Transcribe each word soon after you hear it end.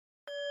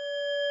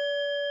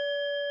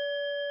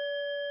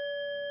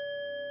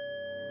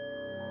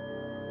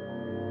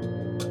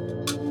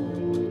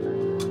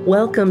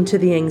Welcome to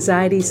the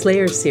Anxiety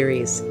Slayer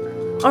series.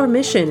 Our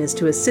mission is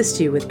to assist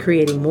you with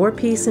creating more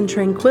peace and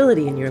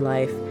tranquility in your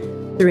life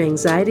through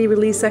anxiety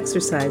release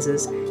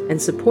exercises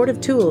and supportive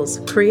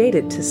tools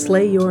created to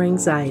slay your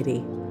anxiety.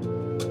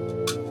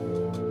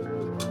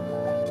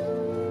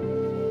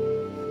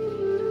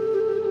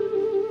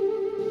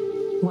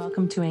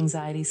 Welcome to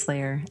Anxiety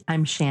Slayer.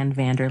 I'm Shan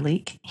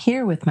Vanderleek,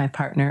 here with my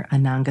partner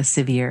Ananga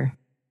Sivir.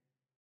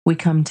 We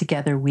come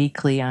together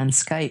weekly on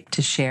Skype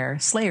to share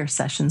Slayer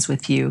sessions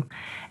with you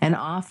and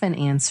often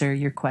answer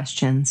your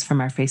questions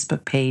from our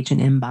Facebook page and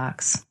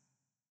inbox.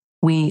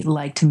 We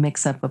like to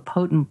mix up a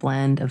potent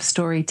blend of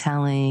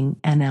storytelling,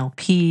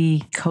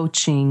 NLP,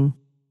 coaching,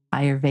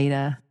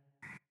 Ayurveda,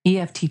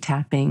 EFT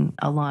tapping,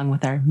 along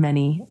with our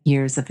many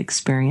years of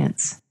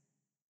experience.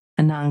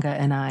 Ananga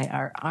and I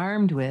are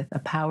armed with a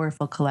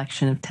powerful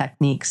collection of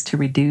techniques to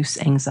reduce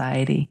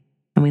anxiety,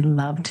 and we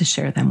love to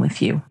share them with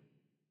you.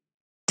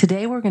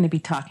 Today, we're going to be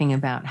talking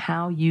about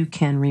how you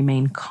can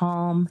remain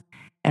calm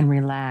and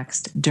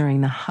relaxed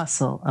during the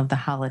hustle of the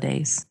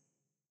holidays.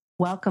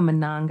 Welcome,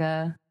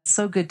 Ananga.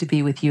 So good to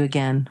be with you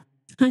again.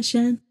 Hi,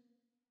 Shan.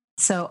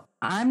 So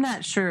I'm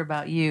not sure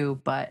about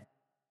you, but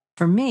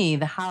for me,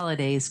 the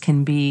holidays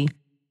can be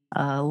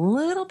a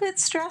little bit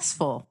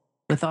stressful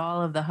with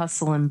all of the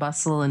hustle and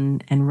bustle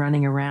and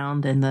running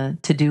around and the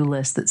to-do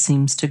list that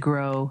seems to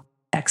grow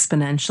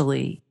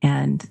exponentially.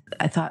 And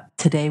I thought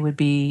today would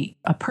be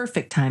a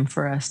perfect time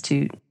for us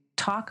to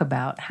talk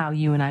about how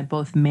you and I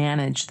both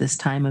manage this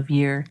time of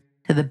year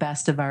to the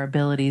best of our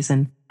abilities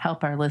and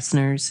help our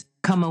listeners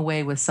come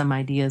away with some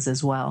ideas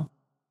as well.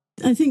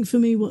 I think for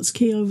me, what's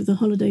key over the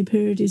holiday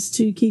period is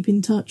to keep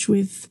in touch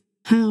with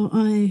how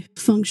I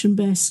function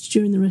best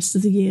during the rest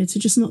of the year, to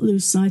just not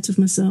lose sight of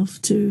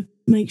myself, to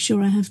make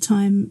sure I have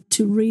time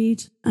to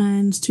read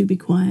and to be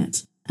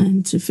quiet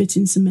and to fit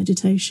in some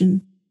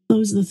meditation.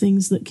 Those are the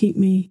things that keep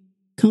me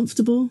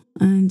comfortable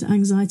and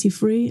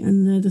anxiety-free,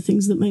 and they're the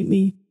things that make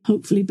me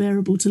hopefully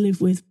bearable to live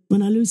with.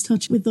 When I lose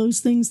touch with those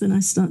things, then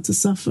I start to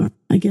suffer.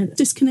 I get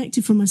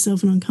disconnected from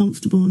myself and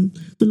uncomfortable, and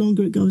the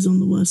longer it goes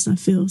on, the worse I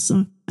feel.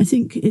 So I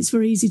think it's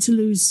very easy to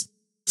lose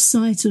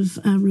sight of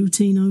our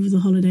routine over the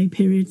holiday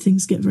period.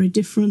 Things get very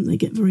different. They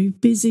get very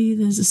busy.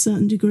 There's a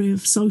certain degree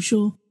of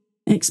social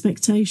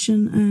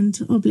expectation and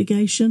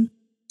obligation.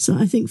 So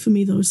I think for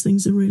me, those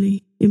things are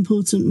really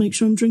important. Make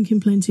sure I'm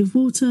drinking plenty of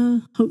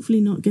water,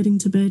 hopefully not getting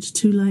to bed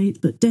too late,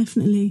 but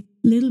definitely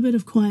a little bit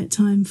of quiet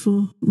time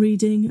for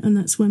reading. And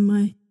that's when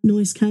my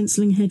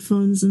noise-cancelling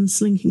headphones and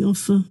slinking off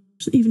for,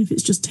 even if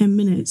it's just 10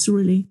 minutes,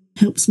 really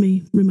helps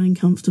me remain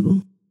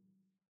comfortable.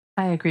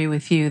 I agree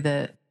with you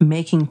that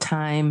making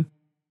time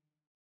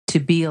to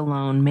be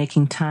alone,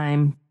 making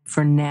time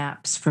for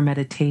naps, for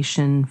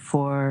meditation,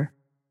 for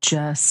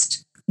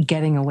just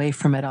getting away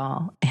from it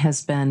all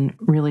has been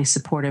really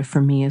supportive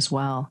for me as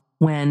well.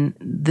 When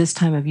this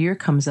time of year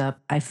comes up,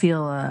 I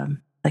feel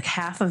like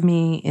half of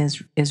me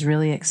is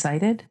really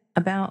excited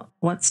about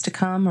what's to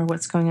come or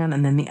what's going on,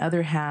 and then the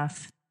other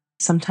half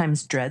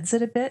sometimes dreads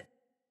it a bit.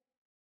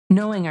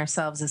 Knowing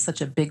ourselves is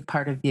such a big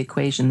part of the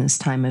equation this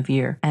time of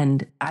year,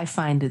 and I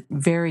find it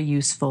very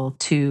useful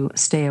to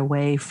stay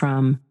away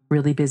from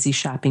really busy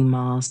shopping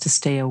malls, to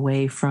stay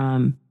away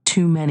from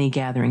too many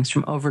gatherings,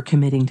 from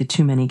overcommitting to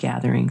too many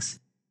gatherings.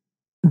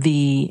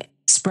 The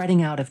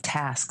spreading out of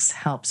tasks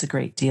helps a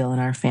great deal in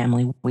our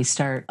family. We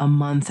start a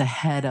month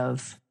ahead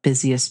of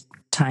busiest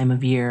time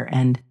of year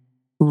and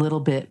little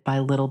bit by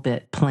little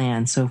bit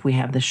plan. So if we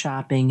have the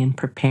shopping and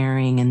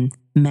preparing and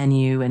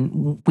menu,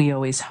 and we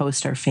always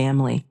host our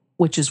family,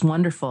 which is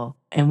wonderful,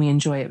 and we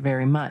enjoy it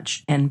very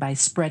much. And by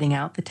spreading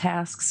out the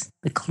tasks,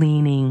 the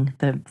cleaning,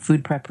 the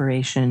food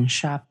preparation,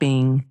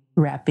 shopping,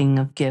 wrapping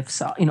of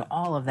gifts,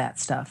 all of that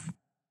stuff,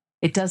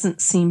 it doesn't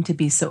seem to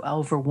be so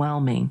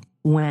overwhelming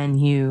when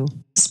you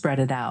spread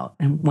it out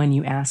and when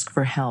you ask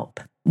for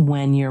help,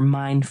 when you're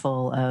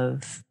mindful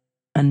of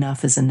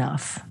enough is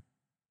enough.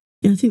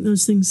 Yeah, I think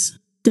those things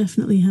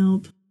definitely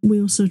help. We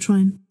also try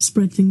and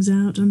spread things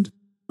out. And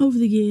over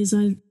the years,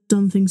 I've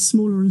done things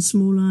smaller and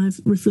smaller.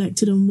 I've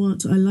reflected on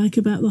what I like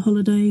about the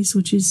holidays,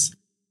 which is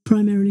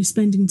primarily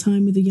spending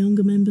time with the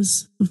younger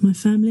members of my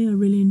family. I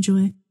really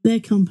enjoy their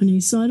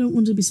company. So I don't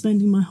want to be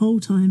spending my whole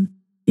time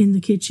in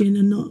the kitchen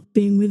and not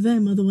being with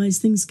them. Otherwise,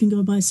 things can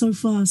go by so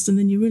fast, and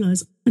then you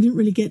realize I didn't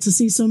really get to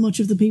see so much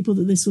of the people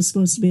that this was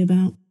supposed to be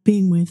about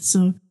being with.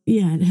 So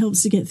yeah, it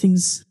helps to get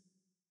things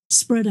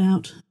spread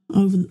out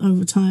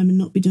over time and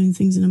not be doing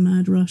things in a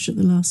mad rush at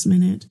the last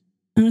minute.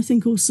 And I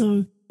think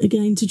also,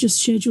 again, to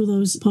just schedule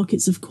those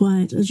pockets of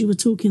quiet. As you were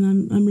talking,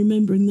 I'm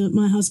remembering that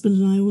my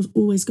husband and I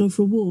always go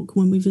for a walk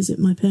when we visit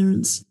my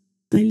parents.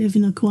 They live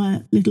in a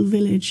quiet little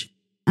village,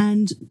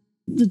 and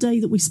the day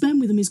that we spend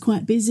with them is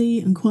quite busy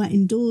and quite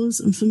indoors.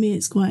 And for me,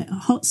 it's quite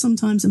hot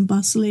sometimes and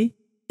bustly.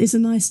 It's a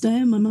nice day,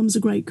 and my mum's a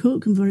great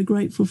cook. I'm very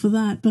grateful for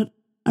that. But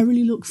I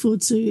really look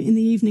forward to, in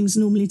the evenings,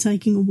 normally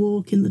taking a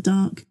walk in the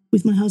dark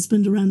with my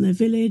husband around their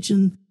village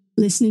and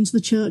listening to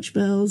the church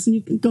bells, and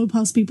you can go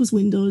past people's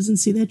windows and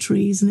see their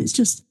trees, and it's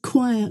just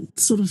quiet,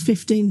 sort of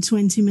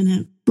 15-20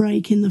 minute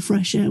break in the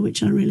fresh air,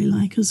 which I really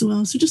like as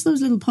well. So just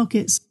those little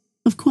pockets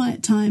of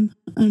quiet time,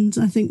 and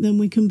I think then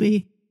we can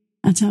be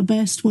at our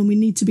best when we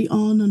need to be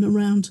on and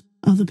around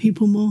other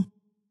people more.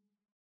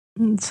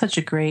 Such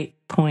a great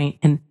point.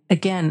 And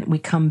again, we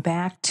come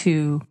back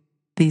to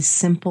these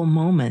simple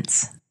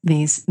moments,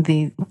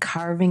 the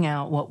carving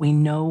out what we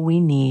know we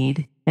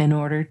need in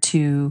order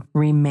to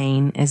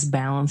remain as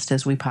balanced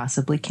as we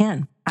possibly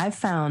can. I've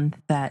found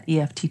that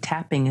EFT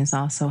tapping is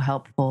also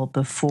helpful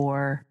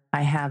before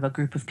I have a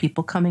group of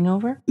people coming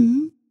over,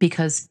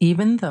 because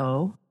even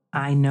though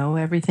I know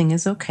everything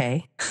is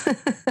okay,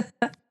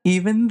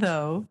 even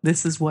though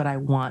this is what I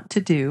want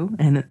to do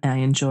and I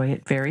enjoy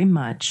it very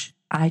much,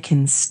 I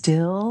can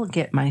still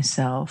get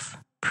myself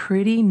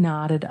pretty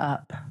knotted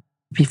up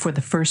before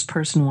the first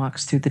person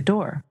walks through the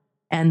door.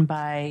 And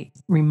by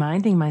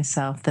reminding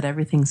myself that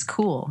everything's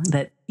cool,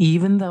 that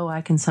even though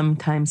I can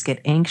sometimes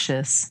get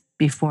anxious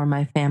before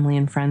my family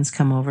and friends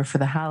come over for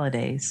the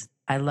holidays,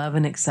 I love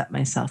and accept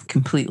myself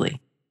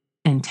completely.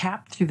 And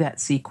tap through that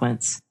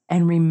sequence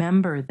and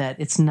remember that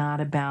it's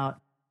not about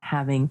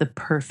having the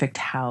perfect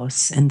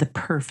house and the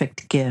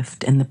perfect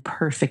gift and the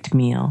perfect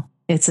meal.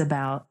 It's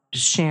about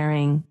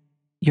sharing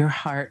your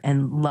heart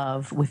and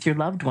love with your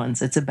loved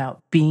ones. It's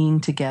about being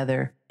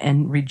together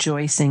and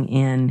rejoicing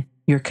in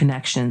your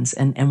connections.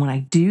 And when I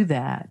do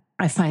that,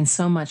 I find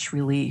so much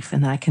relief,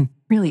 and I can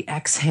really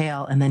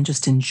exhale and then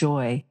just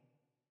enjoy.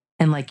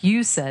 And like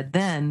you said,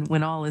 then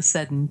when all is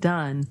said and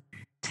done,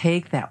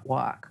 take that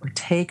walk or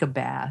take a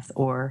bath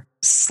or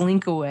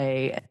slink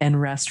away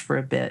and rest for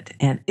a bit.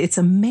 And it's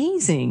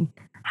amazing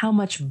how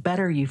much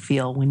better you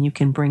feel when you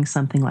can bring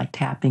something like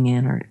tapping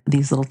in or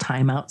these little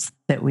timeouts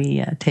that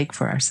we take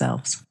for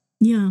ourselves.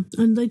 Yeah,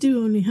 and they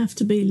do only have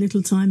to be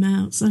little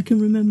timeouts. I can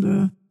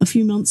remember a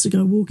few months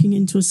ago walking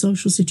into a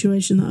social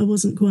situation that I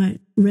wasn't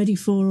quite ready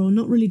for or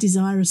not really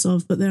desirous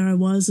of, but there I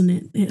was,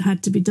 and it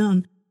had to be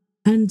done.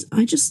 And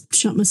I just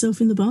shut myself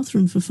in the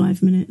bathroom for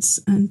 5 minutes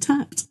and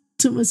tapped.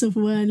 Took myself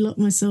away and locked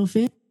myself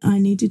in. I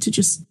needed to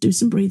just do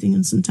some breathing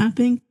and some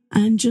tapping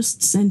and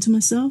just center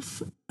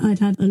myself. I'd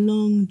had a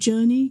long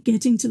journey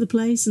getting to the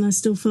place, and I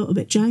still felt a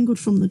bit jangled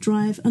from the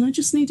drive, and I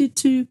just needed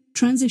to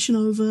transition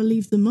over,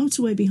 leave the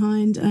motorway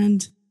behind,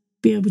 and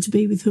be able to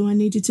be with who I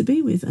needed to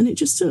be with. And it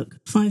just took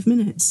 5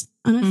 minutes,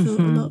 and I felt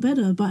a lot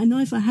better. But I know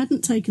if I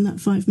hadn't taken that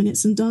 5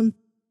 minutes and done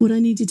what I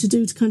needed to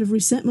do to kind of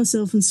reset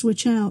myself and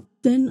switch out,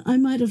 then I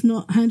might have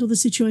not handled the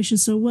situation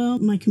so well.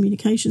 My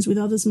communications with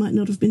others might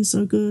not have been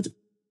so good.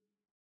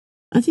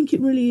 I think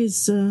it really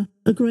is a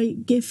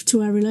great gift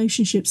to our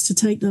relationships to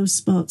take those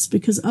spots,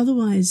 because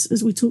otherwise,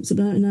 as we talked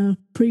about in our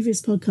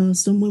previous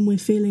podcast on when we're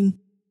feeling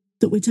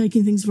that we're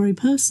taking things very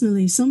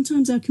personally,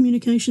 sometimes our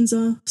communications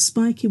are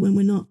spiky when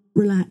we're not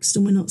relaxed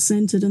and we're not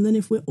centered. And then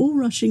if we're all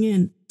rushing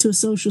in to a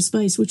social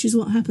space, which is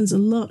what happens a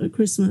lot at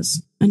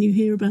Christmas, and you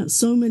hear about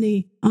so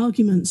many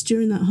arguments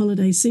during that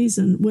holiday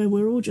season where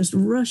we're all just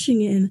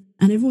rushing in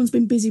and everyone's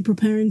been busy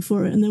preparing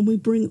for it, and then we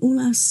bring all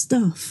our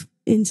stuff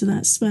into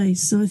that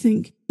space. So I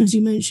think, as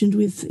you mentioned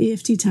with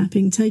EFT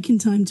tapping, taking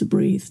time to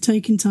breathe,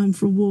 taking time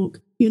for a walk,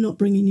 you're not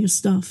bringing your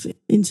stuff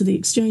into the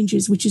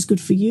exchanges, which is good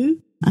for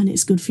you and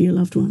it's good for your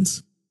loved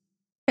ones.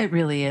 It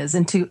really is.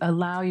 And to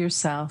allow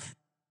yourself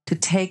to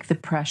take the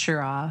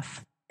pressure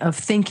off of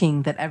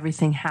thinking that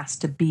everything has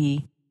to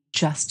be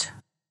just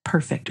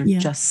perfect or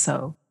just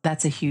so.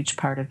 That's a huge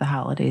part of the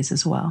holidays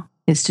as well,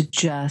 is to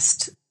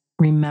just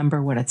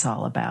remember what it's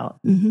all about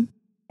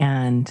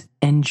and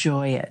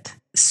enjoy it.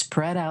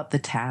 Spread out the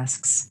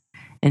tasks,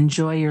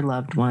 enjoy your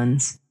loved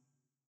ones,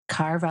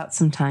 carve out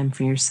some time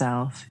for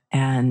yourself,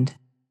 and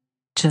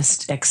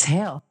just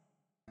exhale.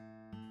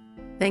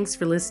 Thanks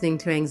for listening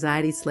to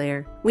Anxiety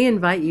Slayer. We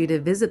invite you to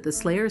visit the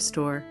Slayer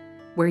store,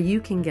 where you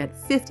can get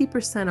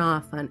 50%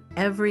 off on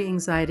every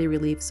anxiety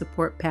relief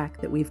support pack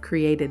that we've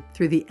created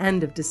through the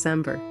end of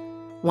December.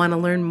 Want to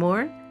learn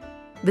more?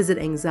 Visit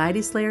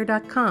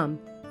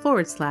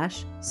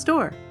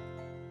anxietyslayer.com/store.